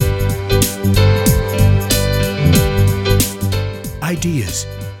ideas,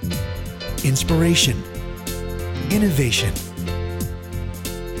 inspiration, innovation.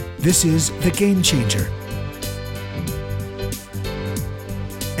 This is The Game Changer.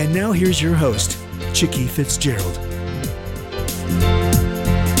 And now here's your host, Chicke Fitzgerald.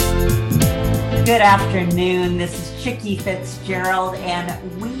 Good afternoon. This is Chicke Fitzgerald,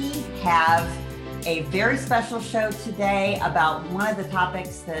 and we have a very special show today about one of the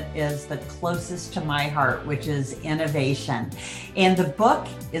topics that is the closest to my heart, which is innovation. And the book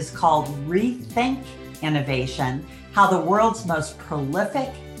is called Rethink Innovation: How the World's Most Prolific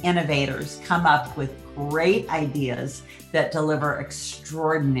Innovators Come Up with Great Ideas that Deliver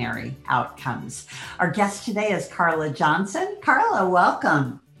Extraordinary Outcomes. Our guest today is Carla Johnson. Carla,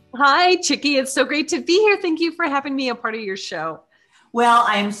 welcome. Hi, Chicke. It's so great to be here. Thank you for having me a part of your show. Well,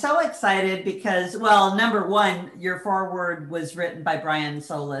 I'm so excited because, well, number one, your foreword was written by Brian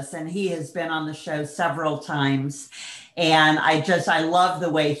Solis, and he has been on the show several times. And I love the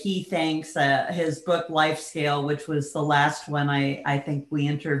way he thinks. His book, Life Scale, which was the last one I think we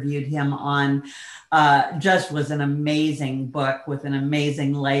interviewed him on, just was an amazing book with an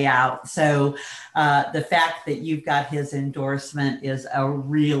amazing layout. So the fact that you've got his endorsement is a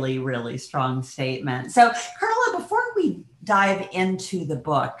really, really strong statement. So, Carla, before we dive into the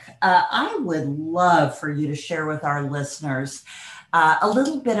book, I would love for you to share with our listeners a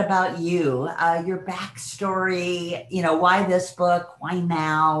little bit about you, your backstory, why this book, why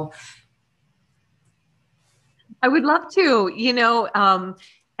now? I would love to,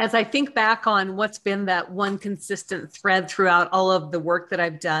 as I think back on what's been that one consistent thread throughout all of the work that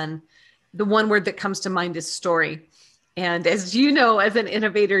I've done, the one word that comes to mind is story. And as you know, as an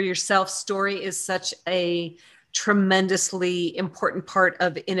innovator yourself, story is such a tremendously important part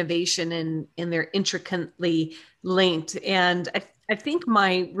of innovation, and they're intricately linked. And I think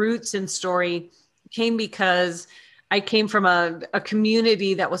my roots in story came because I came from a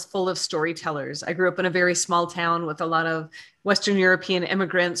community that was full of storytellers. I grew up in a very small town with a lot of Western European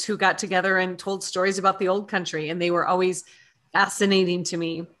immigrants who got together and told stories about the old country, and they were always fascinating to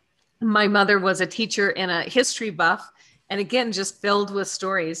me. My mother was a teacher and a history buff, and again, just filled with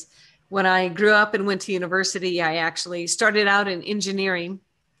stories. When I grew up and went to university, I actually started out in engineering,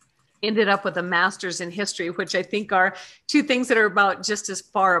 ended up with a master's in history, which I think are two things that are about just as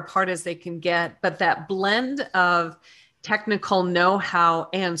far apart as they can get. But that blend of technical know-how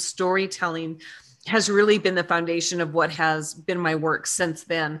and storytelling has really been the foundation of what has been my work since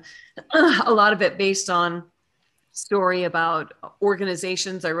then. A lot of it based on story about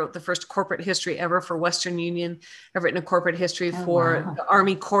organizations. I wrote the first corporate history ever for Western Union. I've written a corporate history for the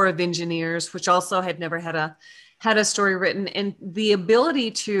Army Corps of Engineers, which also had never had a story written. And the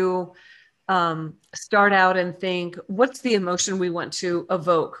ability to start out and think, what's the emotion we want to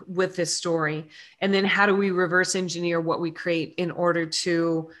evoke with this story? And then how do we reverse engineer what we create in order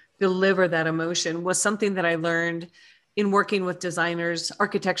to deliver that emotion, was something that I learned in working with designers,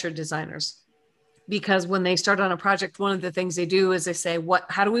 architecture designers. Because when they start on a project, one of the things they do is they say,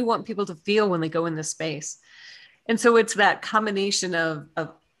 how do we want people to feel when they go in this space? And so it's that combination of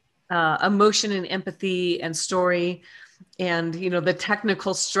emotion and empathy and story. And, the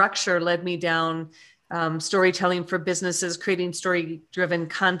technical structure led me down storytelling for businesses, creating story-driven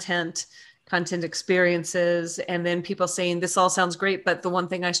content experiences. And then people saying, this all sounds great, but the one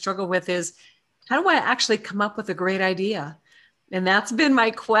thing I struggle with is, how do I actually come up with a great idea? And that's been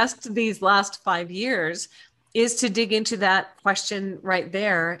my quest these last 5 years, is to dig into that question right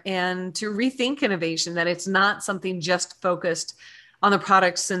there and to rethink innovation, that it's not something just focused on the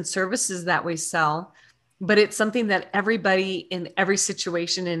products and services that we sell, but it's something that everybody in every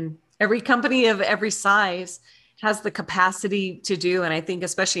situation, in every company of every size, has the capacity to do. And I think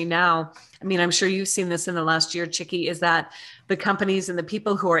especially now, I'm sure you've seen this in the last year, Chicke, is that the companies and the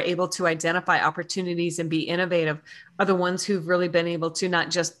people who are able to identify opportunities and be innovative are the ones who've really been able to not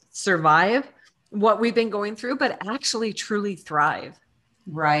just survive what we've been going through, but actually truly thrive.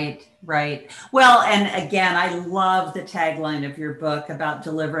 Right. Well, and again, I love the tagline of your book about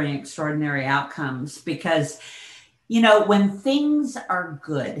delivering extraordinary outcomes, because, when things are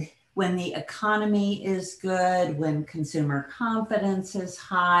good, when the economy is good, when consumer confidence is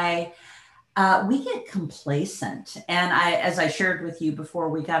high, we get complacent. And as I shared with you before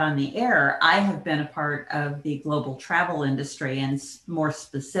we got on the air, I have been a part of the global travel industry, and more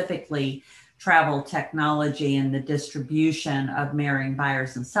specifically, travel technology and the distribution of marrying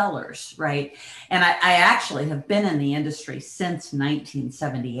buyers and sellers, right? And I actually have been in the industry since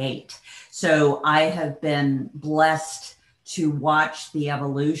 1978. So I have been blessed to watch the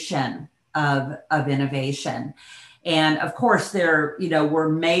evolution of innovation. And of course, there, were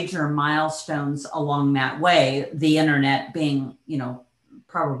major milestones along that way, the internet being,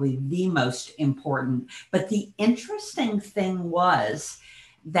 probably the most important. But the interesting thing was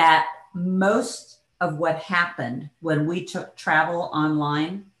that most of what happened when we took travel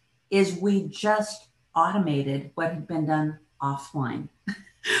online is we just automated what had been done offline,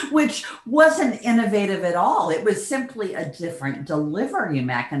 which wasn't innovative at all. It was simply a different delivery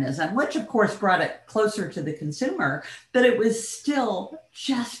mechanism, which of course brought it closer to the consumer, but it was still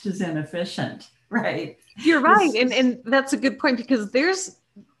just as inefficient, right? You're right. And that's a good point, because there's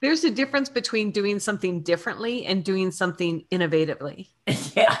a difference between doing something differently and doing something innovatively.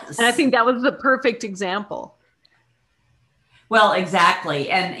 Yes. And I think that was the perfect example. Well, exactly.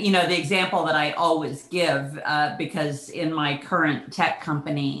 And, the example that I always give, because in my current tech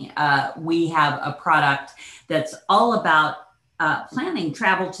company, we have a product that's all about planning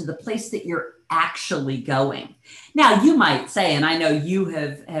travel to the place that you're actually going. Now, you might say, and I know you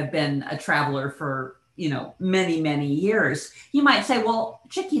have been a traveler for, many, many years, you might say, well,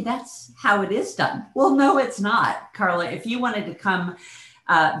 Chicke, that's how it is done. Well, no, it's not, Carla. If you wanted to come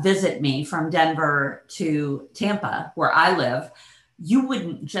visit me from Denver to Tampa, where I live, you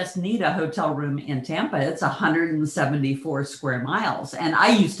wouldn't just need a hotel room in Tampa. It's 174 square miles. And I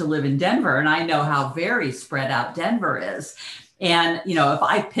used to live in Denver, and I know how very spread out Denver is. And, if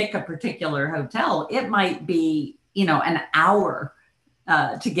I pick a particular hotel, it might be, an hour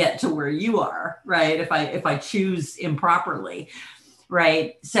to get to where you are, right? If I choose improperly.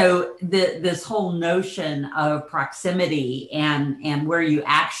 Right. So this whole notion of proximity and where you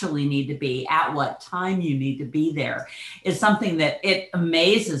actually need to be, at what time you need to be there, is something that it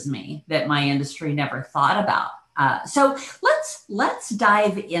amazes me that my industry never thought about. So let's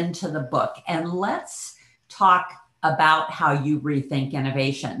dive into the book, and let's talk about how you rethink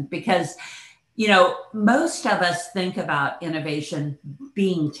innovation, because most of us think about innovation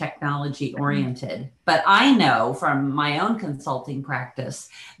being technology oriented, but I know from my own consulting practice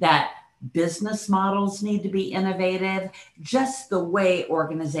that business models need to be innovative. Just the way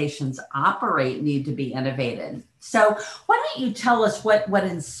organizations operate need to be innovated. So why don't you tell us what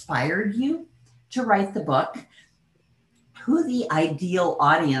inspired you to write the book, who the ideal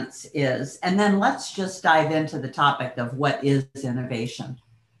audience is, and then let's just dive into the topic of what is innovation.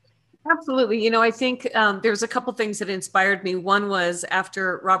 Absolutely. I think there's a couple things that inspired me. One was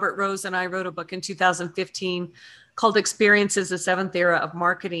after Robert Rose and I wrote a book in 2015 called Experiences, the Seventh Era of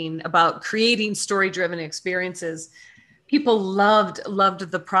Marketing, about creating story-driven experiences. People loved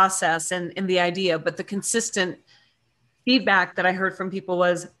the process and the idea, but the consistent feedback that I heard from people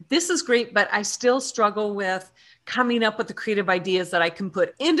was, this is great, but I still struggle with coming up with the creative ideas that I can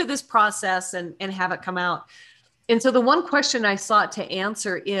put into this process and have it come out. And so the one question I sought to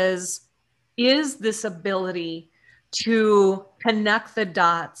answer is this ability to connect the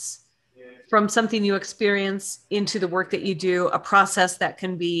dots from something you experience into the work that you do, a process that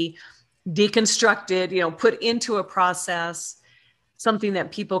can be deconstructed, put into a process, something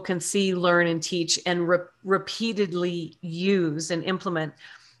that people can see, learn, and teach, and repeatedly use and implement?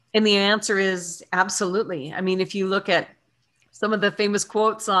 And the answer is absolutely. I mean, if you look at some of the famous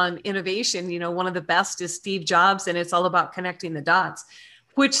quotes on innovation, one of the best is Steve Jobs, and it's all about connecting the dots,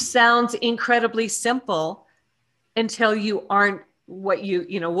 which sounds incredibly simple until you aren't what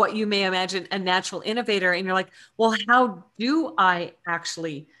you may imagine a natural innovator. And you're like, well, how do I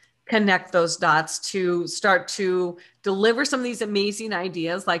actually connect those dots to start to deliver some of these amazing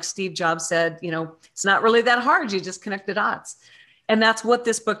ideas? Like Steve Jobs said, it's not really that hard. You just connect the dots. And that's what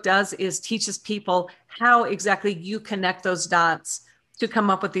this book does, is teaches people how exactly you connect those dots to come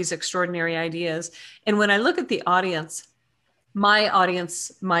up with these extraordinary ideas. And when I look at the audience, my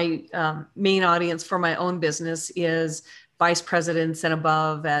main audience for my own business is vice presidents and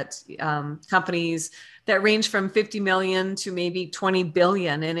above at companies that range from 50 million to maybe 20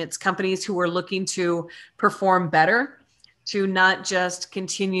 billion. And it's companies who are looking to perform better, to not just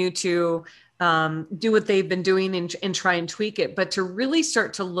continue to do what they've been doing and try and tweak it, but to really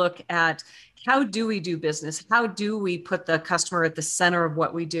start to look at, how do we do business? How do we put the customer at the center of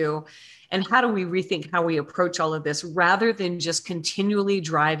what we do? And how do we rethink how we approach all of this, rather than just continually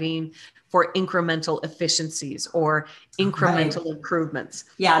driving for incremental efficiencies or incremental improvements?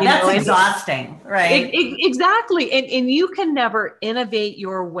 Yeah, that's exhausting, right? Exactly. And you can never innovate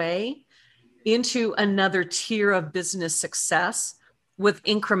your way into another tier of business success with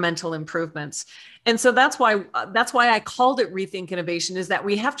incremental improvements. And so that's why I called it Rethink Innovation, is that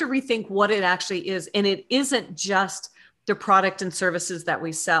we have to rethink what it actually is. And it isn't just the product and services that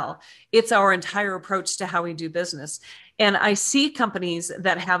we sell. It's our entire approach to how we do business. And I see companies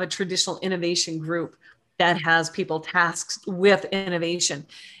that have a traditional innovation group, that has people tasked with innovation.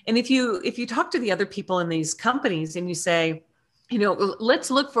 And if you talk to the other people in these companies and you say, let's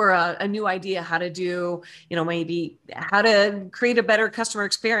look for a new idea, how to do, maybe how to create a better customer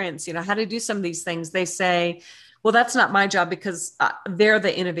experience, how to do some of these things. They say, well, that's not my job because they're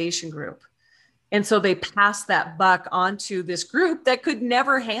the innovation group. And so they pass that buck onto this group that could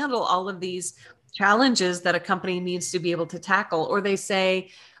never handle all of these challenges that a company needs to be able to tackle. Or they say,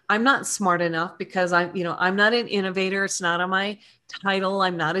 I'm not smart enough because I'm not an innovator. It's not on my title.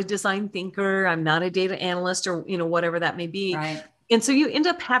 I'm not a design thinker. I'm not a data analyst, or, whatever that may be. Right. And so you end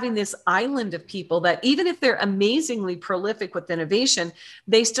up having this island of people that even if they're amazingly prolific with innovation,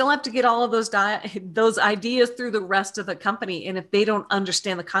 they still have to get all of those ideas through the rest of the company. And if they don't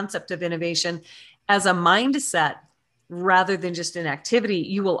understand the concept of innovation as a mindset rather than just an activity,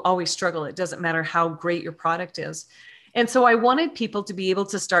 you will always struggle. It doesn't matter how great your product is. And so I wanted people to be able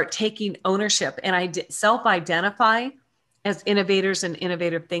to start taking ownership and self-identify as innovators and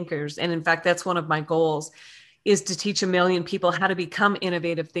innovative thinkers. And in fact, that's one of my goals, is to teach 1 million people how to become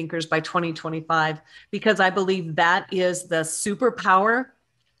innovative thinkers by 2025, because I believe that is the superpower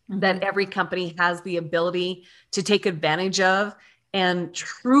that every company has the ability to take advantage of and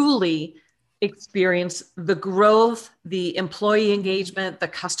truly experience the growth, the employee engagement, the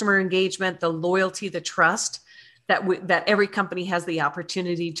customer engagement, the loyalty, the trust that every company has the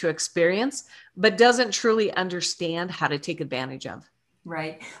opportunity to experience, but doesn't truly understand how to take advantage of.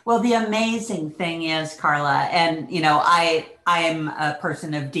 Right. Well, the amazing thing is, Carla, and I am a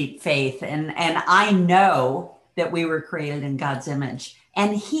person of deep faith, and I know that we were created in God's image,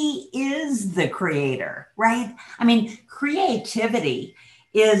 and He is the creator, right? I mean, creativity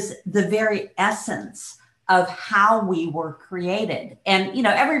is the very essence of how we were created. And,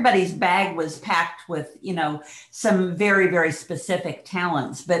 everybody's bag was packed with, some very, very specific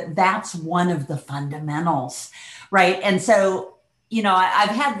talents, but that's one of the fundamentals, right? And so,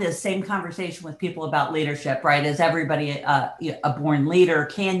 I've had this same conversation with people about leadership, right? Is everybody a born leader?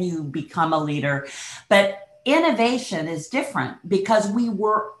 Can you become a leader? But innovation is different because we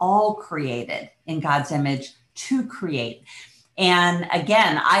were all created in God's image to create. And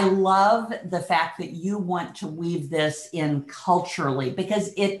again, I love the fact that you want to weave this in culturally,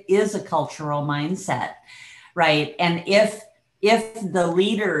 because it is a cultural mindset, right? And if the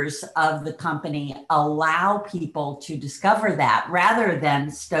leaders of the company allow people to discover that rather than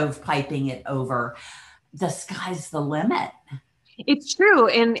stovepiping it over, the sky's the limit. It's true.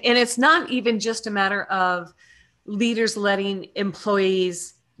 And it's not even just a matter of leaders letting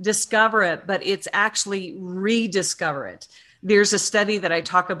employees discover it, but it's actually rediscover it. There's a study that I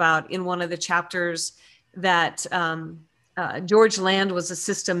talk about in one of the chapters that George Land was a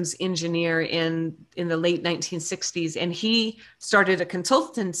systems engineer in the late 1960s, and he started a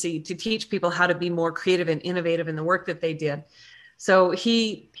consultancy to teach people how to be more creative and innovative in the work that they did. So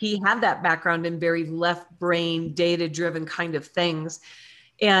he had that background in very left brain, data-driven kind of things.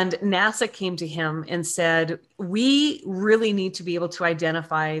 And NASA came to him and said, we really need to be able to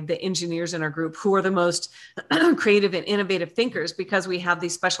identify the engineers in our group who are the most creative and innovative thinkers, because we have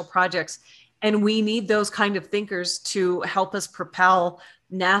these special projects. And we need those kind of thinkers to help us propel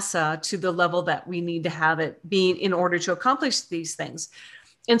NASA to the level that we need to have it be in order to accomplish these things.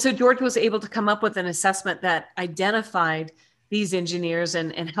 And so George was able to come up with an assessment that identified these engineers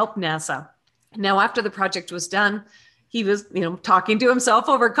and helped NASA. Now, after the project was done, he was, talking to himself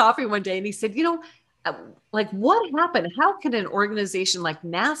over coffee one day, and he said, what happened? How can an organization like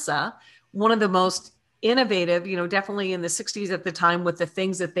NASA, one of the most innovative, definitely in the 60s at the time with the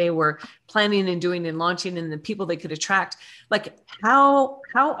things that they were planning and doing and launching and the people they could attract, like how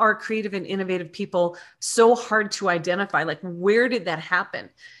are creative and innovative people so hard to identify? Like, where did that happen?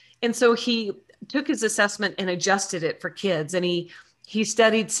 And so he took his assessment and adjusted it for kids. And he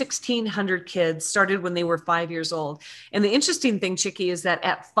studied 1,600 kids, started when they were 5 years old. And the interesting thing, Chicke, is that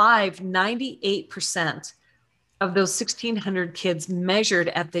at 5, 98% of those 1,600 kids measured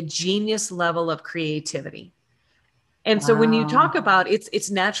at the genius level of creativity. And so when you talk about it's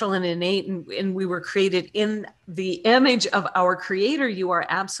natural and innate, and we were created in the image of our creator, you are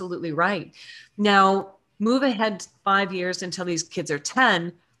absolutely right. Now, move ahead 5 years until these kids are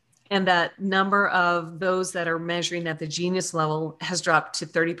 10, and that number of those that are measuring at the genius level has dropped to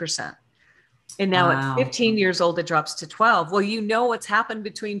 30%. And now at 15 years old, it drops to 12. Well, what's happened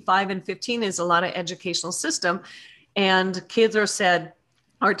between 5 and 15 is a lot of educational system. And kids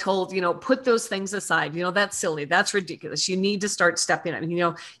are told, put those things aside. That's silly. That's ridiculous. You need to start stepping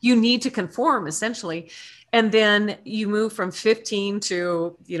up. You need to conform, essentially. And then you move from 15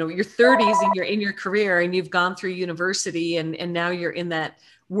 to, your 30s, and you're in your career, and you've gone through university, and now you're in that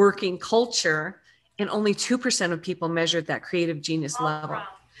working culture, and only 2% of people measured that creative genius level.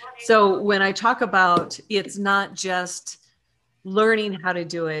 So when I talk about, it's not just learning how to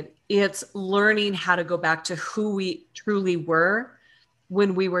do it, it's learning how to go back to who we truly were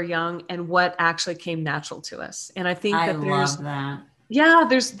when we were young and what actually came natural to us. And I think that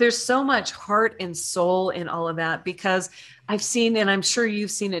there's so much heart and soul in all of that, because I've seen, and I'm sure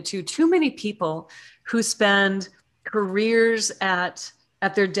you've seen it too, too many people who spend careers at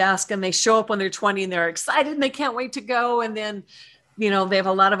their desk, and they show up when they're 20 and they're excited and they can't wait to go. And then, they have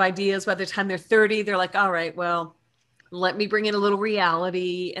a lot of ideas. By the time they're 30, they're like, all right, well, let me bring in a little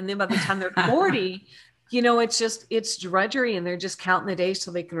reality. And then by the time they're 40, it's drudgery, and they're just counting the days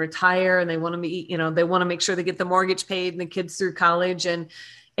till they can retire. And they want to be, they want to make sure they get the mortgage paid and the kids through college. And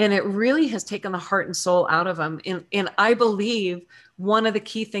it really has taken the heart and soul out of them. And I believe one of the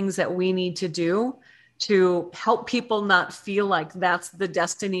key things that we need to do to help people not feel like that's the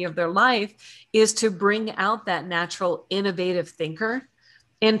destiny of their life is to bring out that natural, innovative thinker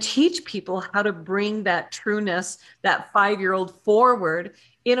and teach people how to bring that trueness, that 5-year-old forward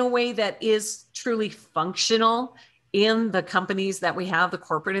in a way that is truly functional in the companies that we have, the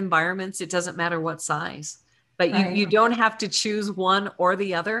corporate environments. It doesn't matter what size, but you don't have to choose one or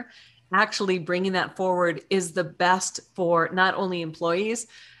the other. Actually bringing that forward is the best for not only employees,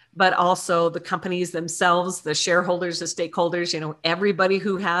 but also the companies themselves, the shareholders, the stakeholders, everybody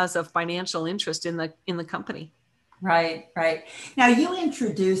who has a financial interest in the company. Right. Now you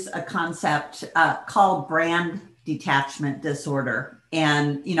introduce a concept called brand detachment disorder.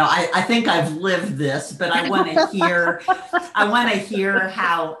 And, I think I've lived this, but I want to hear,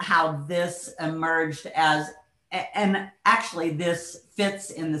 how this emerged and actually this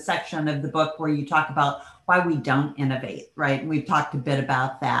fits in the section of the book where you talk about why we don't innovate, right? And we've talked a bit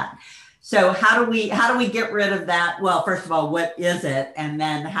about that. So how do we get rid of that? Well, first of all, what is it? And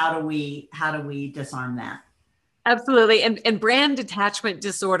then how do we disarm that? Absolutely. And brand detachment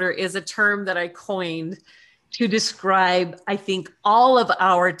disorder is a term that I coined to describe, I think, all of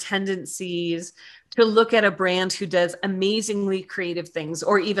our tendencies to look at a brand who does amazingly creative things,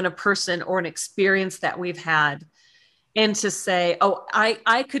 or even a person or an experience that we've had, and to say, oh,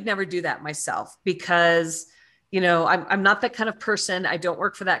 I could never do that myself because, I'm not that kind of person. I don't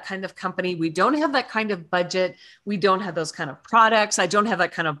work for that kind of company. We don't have that kind of budget. We don't have those kind of products. I don't have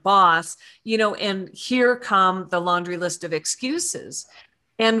that kind of boss, and here come the laundry list of excuses.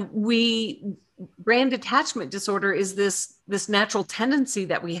 And brand detachment disorder is this natural tendency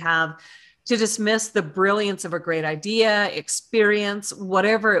that we have to dismiss the brilliance of a great idea, experience,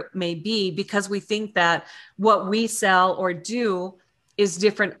 whatever it may be, because we think that what we sell or do is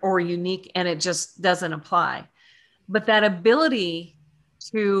different or unique and it just doesn't apply. But that ability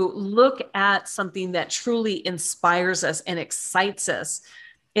to look at something that truly inspires us and excites us,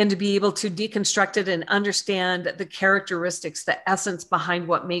 and to be able to deconstruct it and understand the characteristics, the essence behind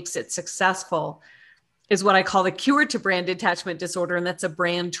what makes it successful, is what I call the cure to brand detachment disorder. And that's a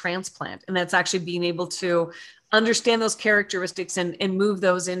brand transplant. And that's actually being able to understand those characteristics and move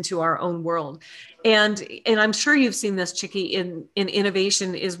those into our own world. And I'm sure you've seen this, Chicke, in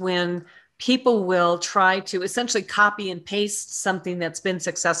innovation, is when people will try to essentially copy and paste something that's been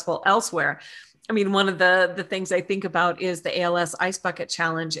successful elsewhere. I mean, one of the things I think about is the ALS Ice Bucket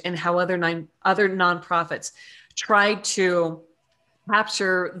Challenge and how other nonprofits tried to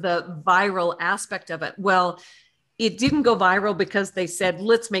capture the viral aspect of it. Well, it didn't go viral because they said,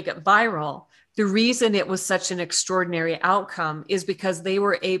 let's make it viral. The reason it was such an extraordinary outcome is because they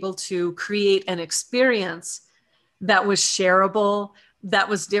were able to create an experience that was shareable, that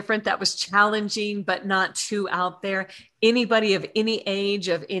was different, that was challenging, but not too out there. Anybody of any age,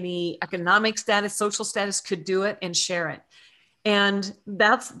 of any economic status, social status could do it and share it. And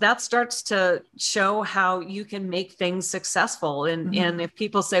that starts to show how you can make things successful. And if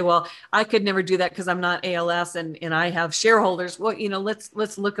people say, well, I could never do that because I'm not ALS and I have shareholders, well,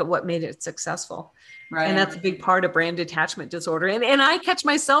 let's look at what made it successful. Right. And that's a big part of brand detachment disorder. And I catch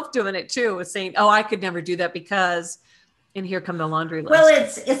myself doing it too, with saying, oh, I could never do that because, and here come the laundry list. Well,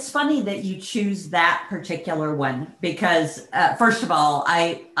 it's funny that you choose that particular one because, first of all,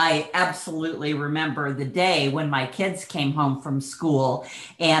 I absolutely remember the day when my kids came home from school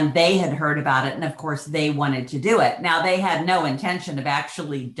and they had heard about it. And of course, they wanted to do it. Now, they had no intention of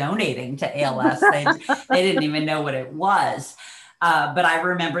actually donating to ALS. They didn't even know what it was. But I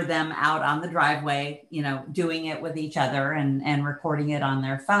remember them out on the driveway, doing it with each other and recording it on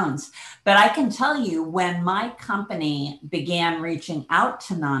their phones. But I can tell you, when my company began reaching out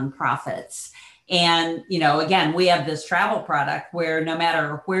to nonprofits, and, again, we have this travel product where no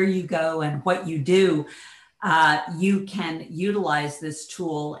matter where you go and what you do, you can utilize this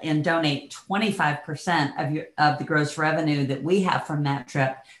tool and donate 25% of the gross revenue that we have from that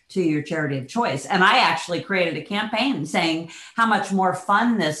trip to your charity of choice. And I actually created a campaign saying how much more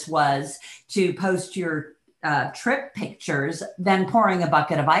fun this was to post your trip pictures than pouring a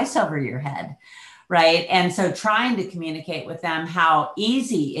bucket of ice over your head. Right. And so trying to communicate with them how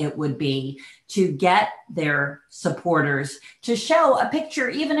easy it would be to get their supporters to show a picture,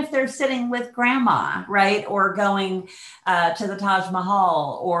 even if they're sitting with grandma, right, or going to the Taj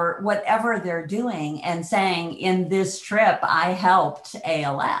Mahal or whatever they're doing, and saying, in this trip, I helped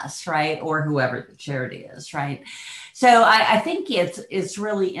ALS, right, or whoever the charity is, right. So I think it's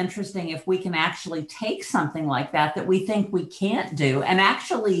really interesting if we can actually take something like that we think we can't do and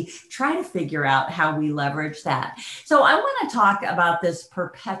actually try to figure out how we leverage that. So I want to talk about this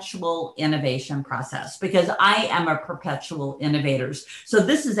perpetual innovation process, because I am a perpetual innovator. So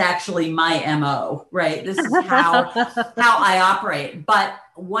this is actually my MO, right? This is how I operate. But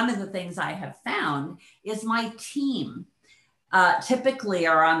one of the things I have found is my team typically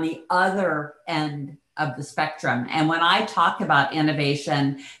are on the other end of the spectrum. And when I talk about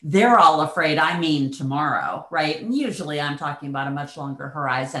innovation, they're all afraid I mean tomorrow, right? And usually I'm talking about a much longer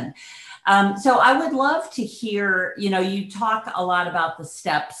horizon. So I would love to hear, you talk a lot about the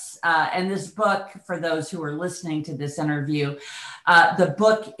steps, and this book, for those who are listening to this interview, the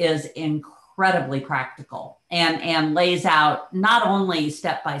book is incredibly practical and lays out not only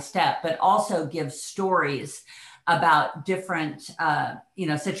step by step, but also gives stories about different,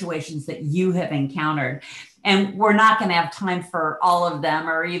 situations that you have encountered. And we're not going to have time for all of them,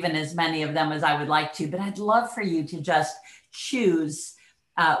 or even as many of them as I would like to, but I'd love for you to just choose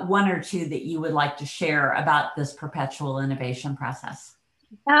one or two that you would like to share about this perpetual innovation process.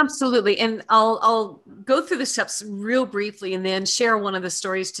 Absolutely. And I'll go through the steps real briefly and then share one of the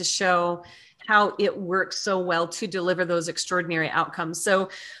stories to show how it works so well to deliver those extraordinary outcomes. So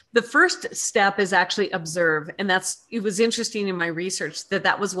the first step is actually observe. And it was interesting in my research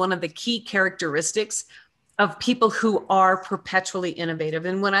that was one of the key characteristics of people who are perpetually innovative.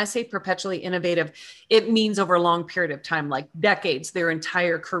 And when I say perpetually innovative, it means over a long period of time, like decades, their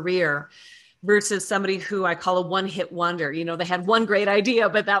entire career, versus somebody who I call a one-hit wonder. They had one great idea,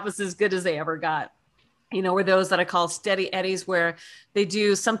 but that was as good as they ever got. Or those that I call steady eddies, where they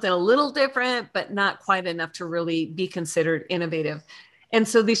do something a little different, but not quite enough to really be considered innovative. And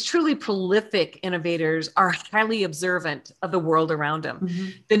so these truly prolific innovators are highly observant of the world around them. Mm-hmm.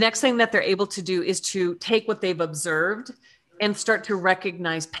 The next thing that they're able to do is to take what they've observed and start to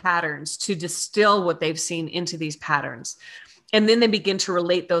recognize patterns, to distill what they've seen into these patterns. And then they begin to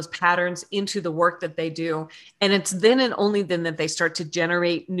relate those patterns into the work that they do. And it's then and only then that they start to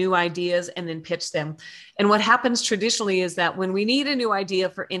generate new ideas and then pitch them. And what happens traditionally is that when we need a new idea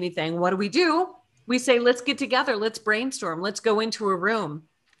for anything, what do? We say, let's get together, let's brainstorm, let's go into a room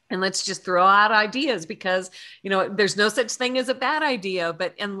and let's just throw out ideas, because, there's no such thing as a bad idea,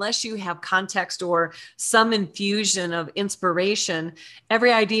 but unless you have context or some infusion of inspiration,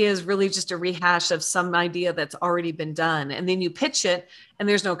 every idea is really just a rehash of some idea that's already been done. And then you pitch it and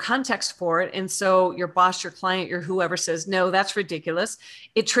there's no context for it. And so your boss, your client, your whoever says, no, that's ridiculous.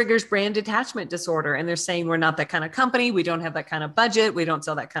 It triggers brand detachment disorder. And they're saying, we're not that kind of company. We don't have that kind of budget. We don't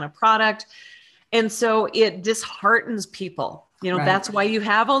sell that kind of product. And so it disheartens people. Right. That's why you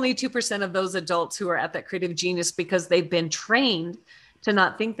have only 2% of those adults who are at that creative genius, because they've been trained to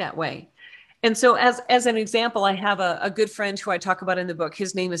not think that way. And so as an example, I have a good friend who I talk about in the book.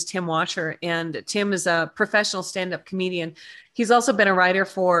 His name is Tim Washer, and Tim is a professional stand-up comedian. He's also been a writer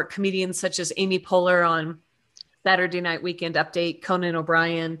for comedians such as Amy Poehler on Saturday Night Weekend Update, Conan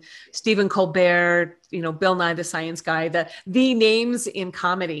O'Brien, Stephen Colbert, Bill Nye the Science Guy, the names in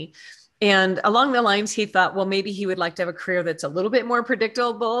comedy. And along the lines, he thought, well, maybe he would like to have a career that's a little bit more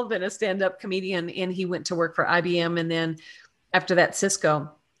predictable than a stand-up comedian. And he went to work for IBM, and then after that,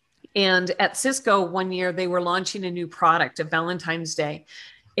 Cisco. And at Cisco one year, they were launching a new product of Valentine's Day.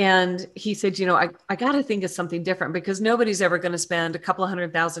 And he said, I got to think of something different, because nobody's ever going to spend a couple of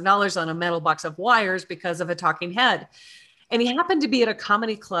 $100,000 on a metal box of wires because of a talking head. And he happened to be at a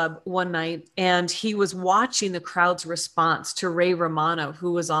comedy club one night, and he was watching the crowd's response to Ray Romano,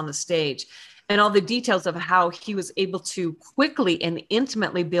 who was on the stage, and all the details of how he was able to quickly and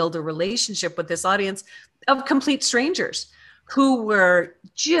intimately build a relationship with this audience of complete strangers who were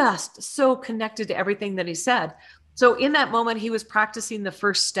just so connected to everything that he said. So in that moment, he was practicing the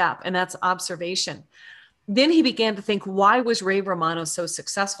first step, and that's observation. Then he began to think, why was Ray Romano so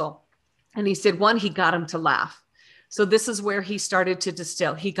successful? And he said, one, he got him to laugh. So this is where he started to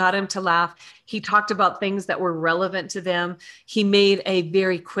distill. He got him to laugh. He talked about things that were relevant to them. He made a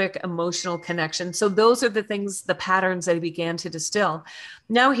very quick emotional connection. So those are the things, the patterns that he began to distill.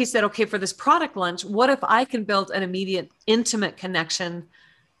 Now he said, okay, for this product lunch, what if I can build an immediate, intimate connection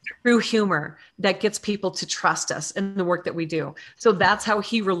through humor that gets people to trust us in the work that we do? So that's how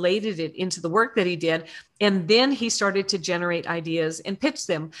he related it into the work that he did. And then he started to generate ideas and pitch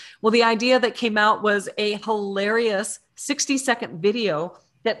them. Well, the idea that came out was a hilarious 60-second video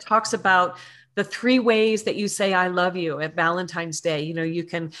that talks about the 3 ways that you say I love you at Valentine's Day. You know, you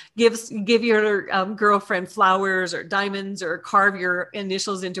can give your girlfriend flowers or diamonds or carve your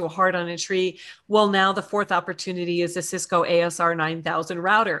initials into a heart on a tree. Well, now the 4th opportunity is a Cisco ASR9000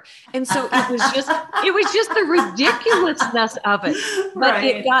 router. And so it was just the ridiculousness of it. But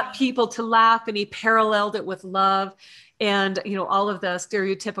Right. It got people to laugh, and he paralleled it with love and, you know, all of the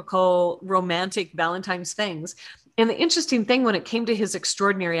stereotypical romantic Valentine's things. And the interesting thing when it came to his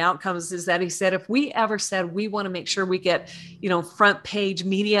extraordinary outcomes is that he said, if we ever said we want to make sure we get, you know, front page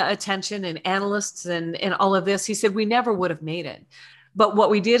media attention and analysts and all of this, he said, we never would have made it. But what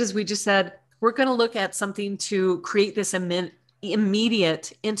we did is we just said, we're going to look at something to create this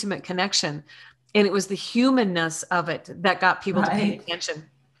immediate, intimate connection. And it was the humanness of it that got people to pay attention.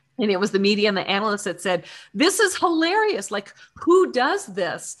 And it was the media and the analysts that said, this is hilarious. Like, who does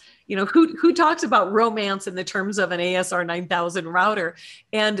this? You know, who talks about romance in the terms of an ASR9000 router?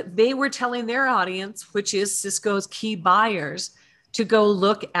 And they were telling their audience, which is Cisco's key buyers, to go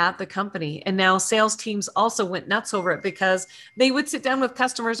look at the company. And now sales teams also went nuts over it, because they would sit down with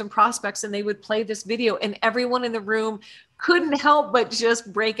customers and prospects and they would play this video, and everyone in the room couldn't help but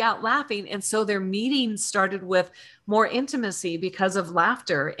just break out laughing. And so their meetings started with more intimacy because of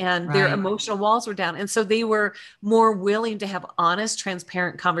laughter, and their emotional walls were down. And so they were more willing to have honest,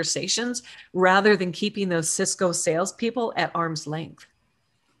 transparent conversations rather than keeping those Cisco salespeople at arm's length.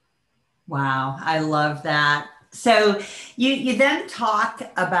 Wow, I love that. So you then talk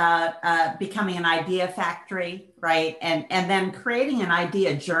about becoming an idea factory, right? And then creating an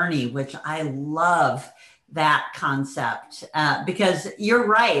idea journey, which I love that concept, because you're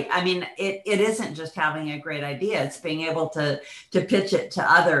right. I mean, it isn't just having a great idea. It's being able to pitch it to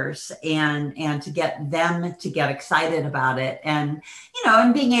others and to get them to get excited about it. And, you know,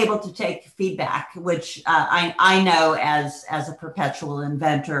 and being able to take feedback, which I know as a perpetual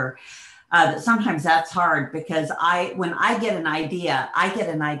inventor, that sometimes that's hard, because when I get an idea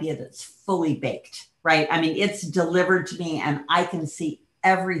that's fully baked, right? I mean, it's delivered to me and I can see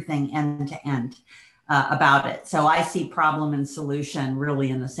everything end to end about it. So I see problem and solution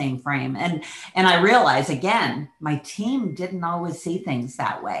really in the same frame. And I realize, again, my team didn't always see things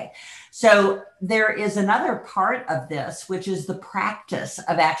that way. So there is another part of this, which is the practice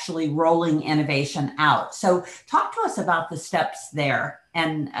of actually rolling innovation out. So talk to us about the steps there.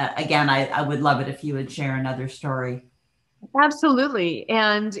 And again, I would love it if you would share another story. Absolutely.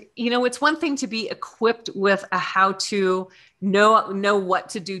 And, you know, it's one thing to be equipped with a how to know what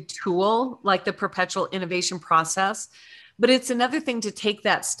to do tool, like the perpetual innovation process, but it's another thing to take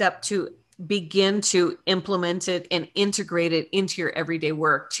that step to begin to implement it and integrate it into your everyday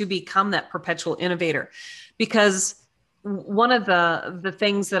work to become that perpetual innovator. Because one of the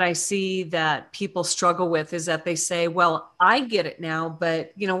things that I see that people struggle with is that they say, well, I get it now,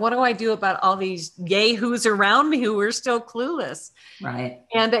 but, you know, what do I do about all these yahoos around me who are still clueless? Right.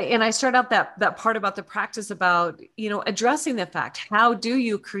 And I start out that part about the practice about, you know, addressing the fact, how do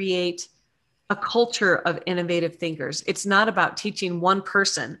you create a culture of innovative thinkers? It's not about teaching one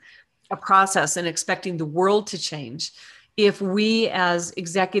person a process and expecting the world to change. If we as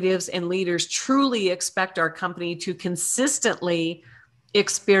executives and leaders truly expect our company to consistently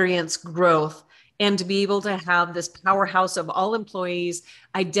experience growth and to be able to have this powerhouse of all employees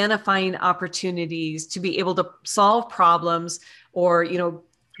identifying opportunities to be able to solve problems or, you know,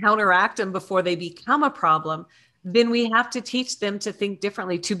 counteract them before they become a problem, then we have to teach them to think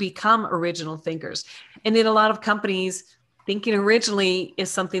differently, to become original thinkers. And in a lot of companies, thinking originally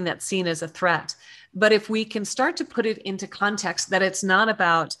is something that's seen as a threat. But if we can start to put it into context that it's not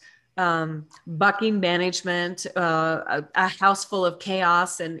about bucking management, a house full of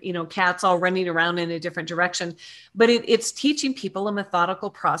chaos and, you know, cats all running around in a different direction, but it's teaching people a methodical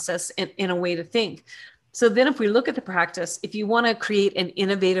process in a way to think. So then if we look at the practice, if you want to create an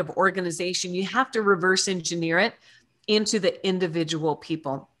innovative organization, you have to reverse engineer it into the individual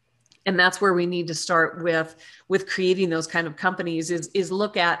people. And that's where we need to start with creating those kind of companies is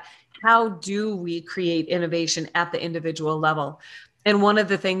look at how do we create innovation at the individual level. And one of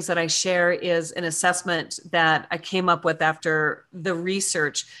the things that I share is an assessment that I came up with after the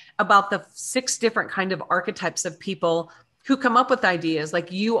research about the 6 different kind of archetypes of people who come up with ideas.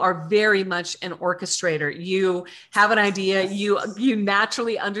 Like, you are very much an orchestrator. You have an idea, you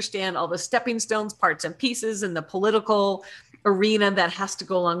naturally understand all the stepping stones, parts and pieces, and the political arena that has to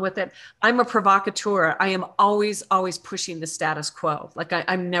go along with it. I'm a provocateur. I am always pushing the status quo. Like,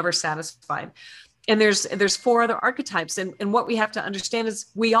 I'm never satisfied. And there's 4 other archetypes. And what we have to understand is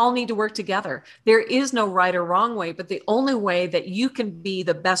we all need to work together. There is no right or wrong way, but the only way that you can be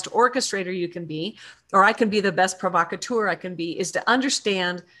the best orchestrator you can be, or I can be the best provocateur I can be, is to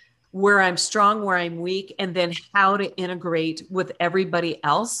understand where I'm strong, where I'm weak, and then how to integrate with everybody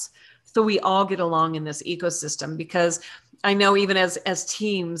else so we all get along in this ecosystem. Because I know even as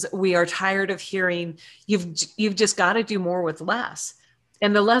teams, we are tired of hearing, you've just got to do more with less.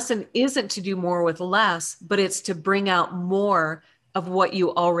 And the lesson isn't to do more with less, but it's to bring out more of what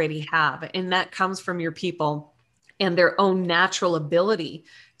you already have. And that comes from your people and their own natural ability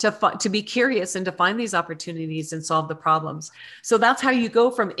to be curious and to find these opportunities and solve the problems. So that's how you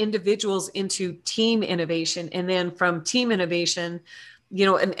go from individuals into team innovation. And then from team innovation,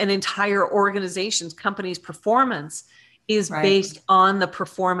 an entire organization's company's performance is based on the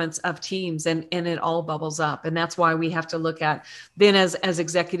performance of teams, and it all bubbles up. And that's why we have to look at then as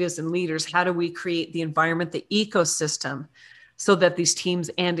executives and leaders, how do we create the environment, the ecosystem, so that these teams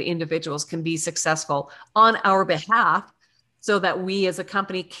and individuals can be successful on our behalf, so that we as a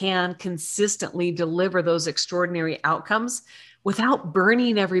company can consistently deliver those extraordinary outcomes without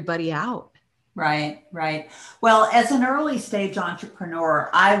burning everybody out. Right, right. Well, as an early stage entrepreneur,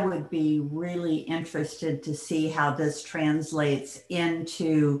 I would be really interested to see how this translates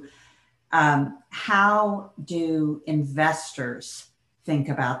into how do investors think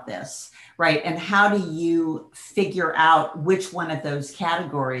about this, right? And how do you figure out which one of those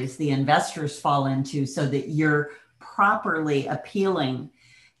categories the investors fall into so that you're properly appealing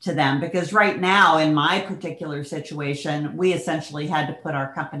to them? Because right now, in my particular situation, we essentially had to put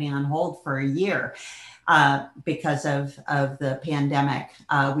our company on hold for a year because of the pandemic.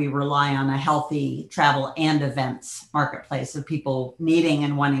 We rely on a healthy travel and events marketplace of people needing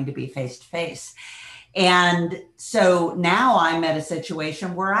and wanting to be face to face. And so now I'm at a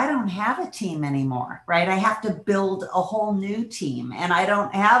situation where I don't have a team anymore, right? I have to build a whole new team, and I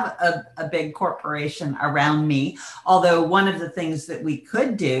don't have a big corporation around me. Although one of the things that we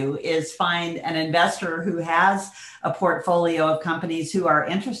could do is find an investor who has a portfolio of companies who are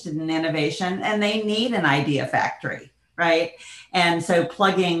interested in innovation and they need an idea factory, right? And so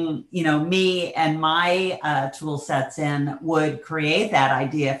plugging, me and my tool sets in would create that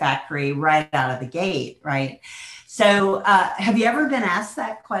idea factory right out of the gate, right? So have you ever been asked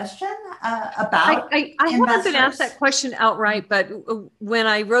that question about I haven't been asked that question outright, but when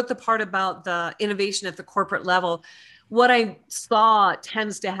I wrote the part about the innovation at the corporate level, what I saw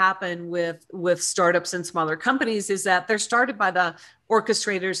tends to happen with startups and smaller companies is that they're started by the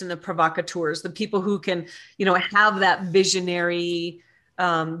orchestrators and the provocateurs, the people who can, have that visionary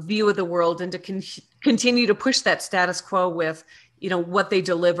view of the world and to continue to push that status quo with, what they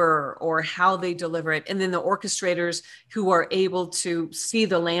deliver or how they deliver it. And then the orchestrators who are able to see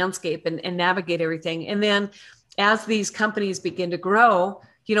the landscape and navigate everything. And then as these companies begin to grow,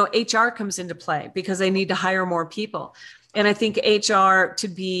 HR comes into play because they need to hire more people. And I think HR to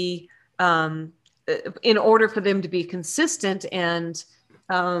be, in order for them to be consistent and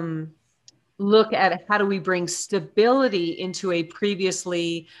look at how do we bring stability into a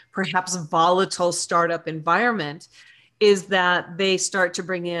previously perhaps volatile startup environment, is that they start to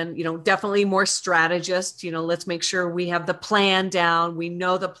bring in, definitely more strategists. Let's make sure we have the plan down. We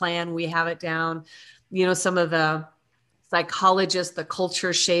know the plan, we have it down. Some of the psychologists, the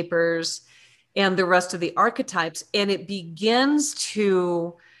culture shapers, and the rest of the archetypes. And it begins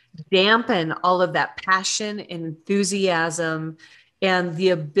to dampen all of that passion and enthusiasm and the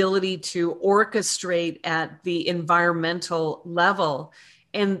ability to orchestrate at the environmental level.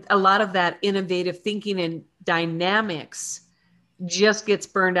 And a lot of that innovative thinking and dynamics just gets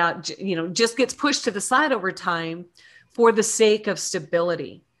burned out, just gets pushed to the side over time for the sake of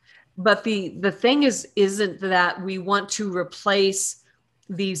stability. But the thing isn't that we want to replace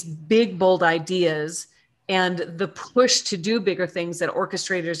these big, bold ideas and the push to do bigger things that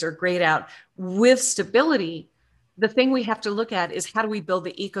orchestrators are great at with stability. The thing we have to look at is how do we build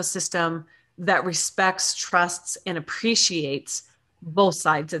the ecosystem that respects, trusts, and appreciates both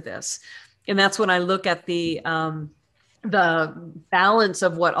sides of this. And that's when I look at the balance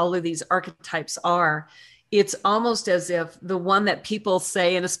of what all of these archetypes are, it's almost as if the one that people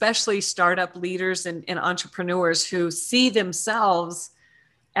say, and especially startup leaders and entrepreneurs who see themselves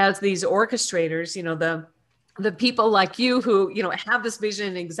as these orchestrators, the people like you who, have this vision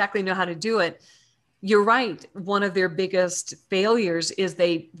and exactly know how to do it. You're right. One of their biggest failures is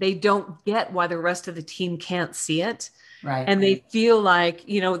they don't get why the rest of the team can't see it. Right. And they feel like,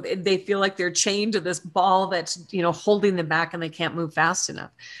 they're chained to this ball that's, holding them back and they can't move fast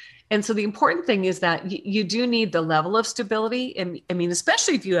enough. And so the important thing is that you do need the level of stability. And I mean,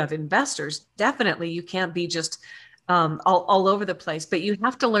 especially if you have investors, definitely you can't be just all over the place, but you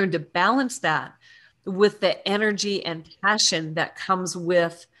have to learn to balance that with the energy and passion that comes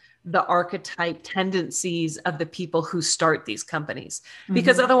with the archetype tendencies of the people who start these companies,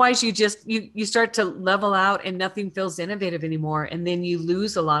 because otherwise you start to level out and nothing feels innovative anymore. And then you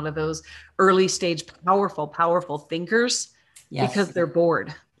lose a lot of those early stage, powerful thinkers because they're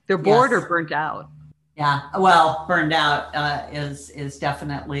bored. They're bored or burnt out. Yeah, well, burned out is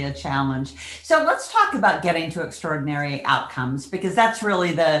definitely a challenge. So let's talk about getting to extraordinary outcomes, because that's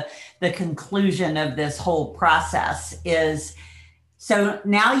really the conclusion of this whole process is, so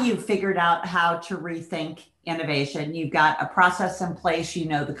now you've figured out how to rethink innovation. You've got a process in place,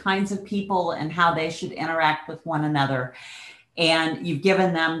 the kinds of people and how they should interact with one another, and you've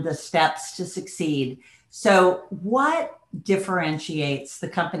given them the steps to succeed. So what differentiates the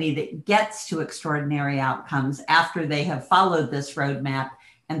company that gets to extraordinary outcomes after they have followed this roadmap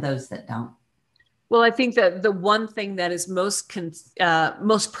and those that don't? Well, I think that the one thing that is most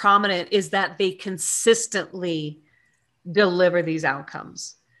prominent is that they consistently deliver these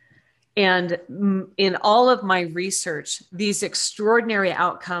outcomes. And in all of my research, these extraordinary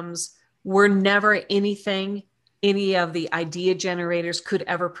outcomes were never anything any of the idea generators could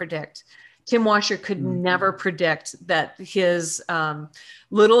ever predict. Tim Washer could never predict that his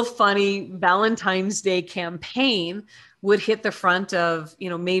little funny Valentine's Day campaign would hit the front of,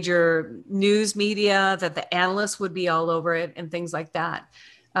 major news media, that the analysts would be all over it and things like that.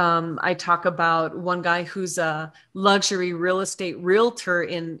 I talk about one guy who's a luxury real estate realtor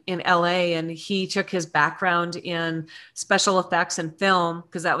in LA, and he took his background in special effects and film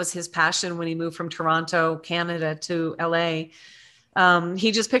because that was his passion when he moved from Toronto, Canada to LA.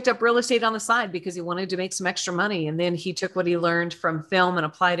 He just picked up real estate on the side because he wanted to make some extra money. And then he took what he learned from film and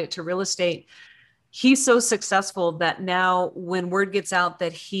applied it to real estate. He's so successful that now when word gets out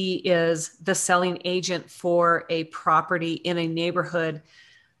that he is the selling agent for a property in a neighborhood,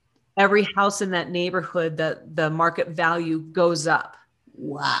 every house in that neighborhood, the market value goes up.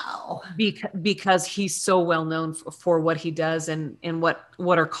 Wow. Because he's so well known for what he does and what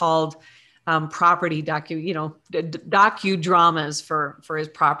are called property docudramas for his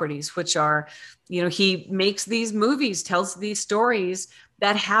properties, which are, he makes these movies, tells these stories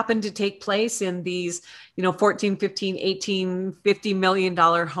that happen to take place in these, $14, $15, $18, $50 million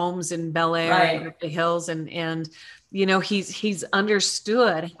homes in Bel Air and the Hills. And he's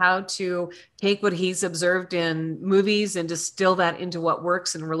understood how to take what he's observed in movies and distill that into what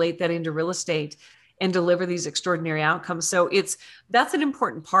works and relate that into real estate and deliver these extraordinary outcomes. So that's an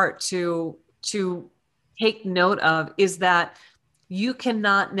important part to take note of, is that you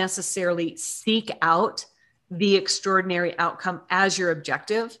cannot necessarily seek out the extraordinary outcome as your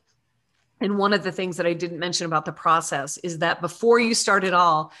objective. And one of the things that I didn't mention about the process is that before you start at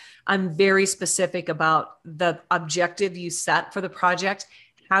all, I'm very specific about the objective you set for the project,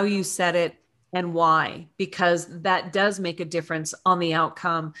 how you set it, and why, because that does make a difference on the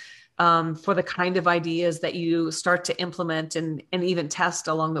outcome for the kind of ideas that you start to implement and even test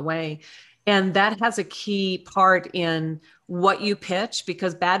along the way. And that has a key part in what you pitch,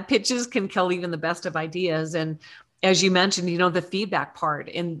 because bad pitches can kill even the best of ideas. And as you mentioned, the feedback part,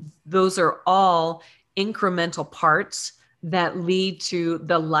 and those are all incremental parts that lead to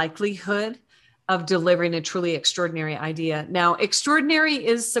the likelihood of delivering a truly extraordinary idea. Now, extraordinary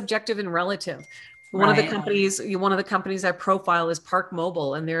is subjective and relative. One of the companies I profile is Park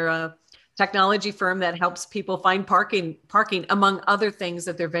Mobile, and they're a technology firm that helps people find parking, among other things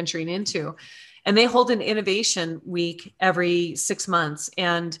that they're venturing into. And they hold an innovation week every 6 months.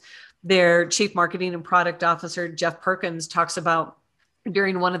 And their chief marketing and product officer, Jeff Perkins, talks about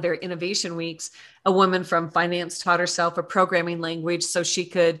during one of their innovation weeks, a woman from finance taught herself a programming language so she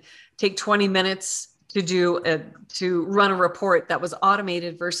could take 20 minutes to run a report that was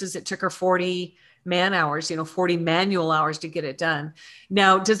automated versus it took her 40 man hours, 40 manual hours to get it done.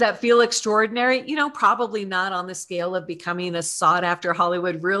 Now, does that feel extraordinary? Probably not on the scale of becoming a sought after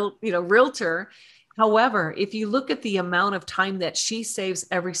Hollywood realtor. However, if you look at the amount of time that she saves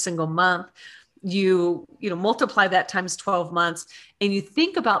every single month, you multiply that times 12 months, and you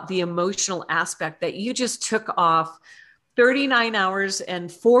think about the emotional aspect that you just took off 39 hours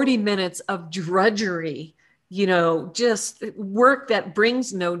and 40 minutes of drudgery, just work that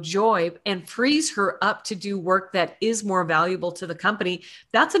brings no joy, and frees her up to do work that is more valuable to the company.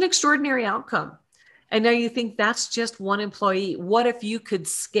 That's an extraordinary outcome. And now you think that's just one employee. What if you could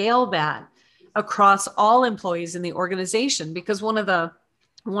scale that across all employees in the organization? Because one of the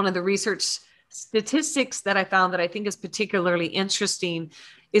research statistics that I found that I think is particularly interesting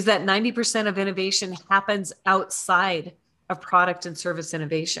is that 90% of innovation happens outside of product and service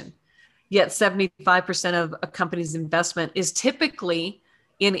innovation. Yet 75% of a company's investment is typically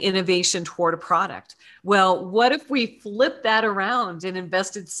in innovation toward a product. Well, what if we flip that around and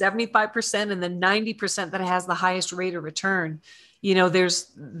invested 75% in the 90% that has the highest rate of return?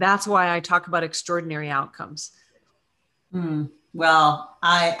 That's why I talk about extraordinary outcomes. Well,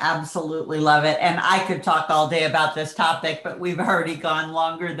 I absolutely love it. And I could talk all day about this topic, but we've already gone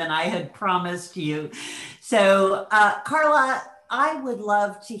longer than I had promised you. So, Carla, I would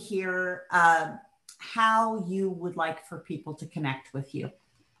love to hear how you would like for people to connect with you.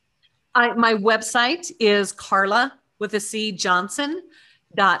 My website is Carla Johnson.co.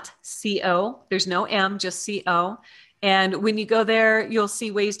 There's no M, just CO. And when you go there, you'll see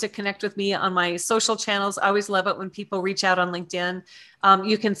ways to connect with me on my social channels. I always love it when people reach out on LinkedIn.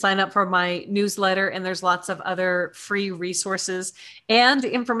 You can sign up for my newsletter, and there's lots of other free resources and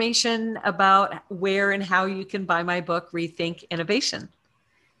information about where and how you can buy my book, Rethink Innovation.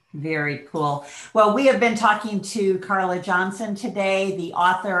 Very cool. Well, we have been talking to Carla Johnson today, the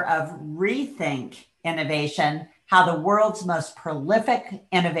author of Rethink Innovation: How the World's Most Prolific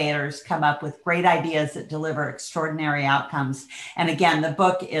Innovators Come Up with Great Ideas That Deliver Extraordinary Outcomes. And again, the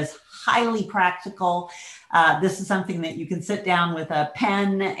book is highly practical. This is something that you can sit down with a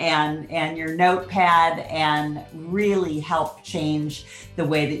pen and your notepad and really help change the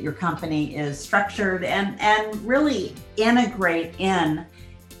way that your company is structured and really integrate in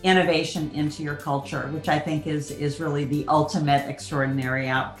innovation into your culture, which I think is really the ultimate extraordinary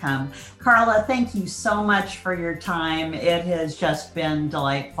outcome. Carla, thank you so much for your time. It has just been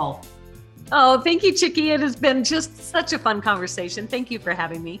delightful. Oh, thank you, Chicke. It has been just such a fun conversation. Thank you for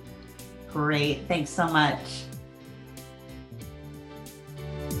having me. Great. Thanks so much.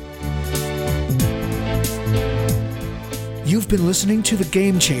 You've been listening to The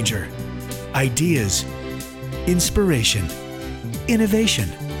Game Changer. Ideas, inspiration, innovation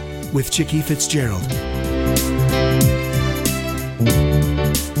with Chicke Fitzgerald.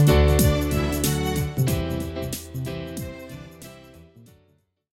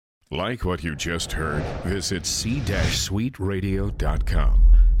 Like what you just heard? Visit 𝗳-suite radio.com.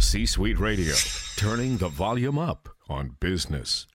 C-Suite Radio, turning the volume up on business.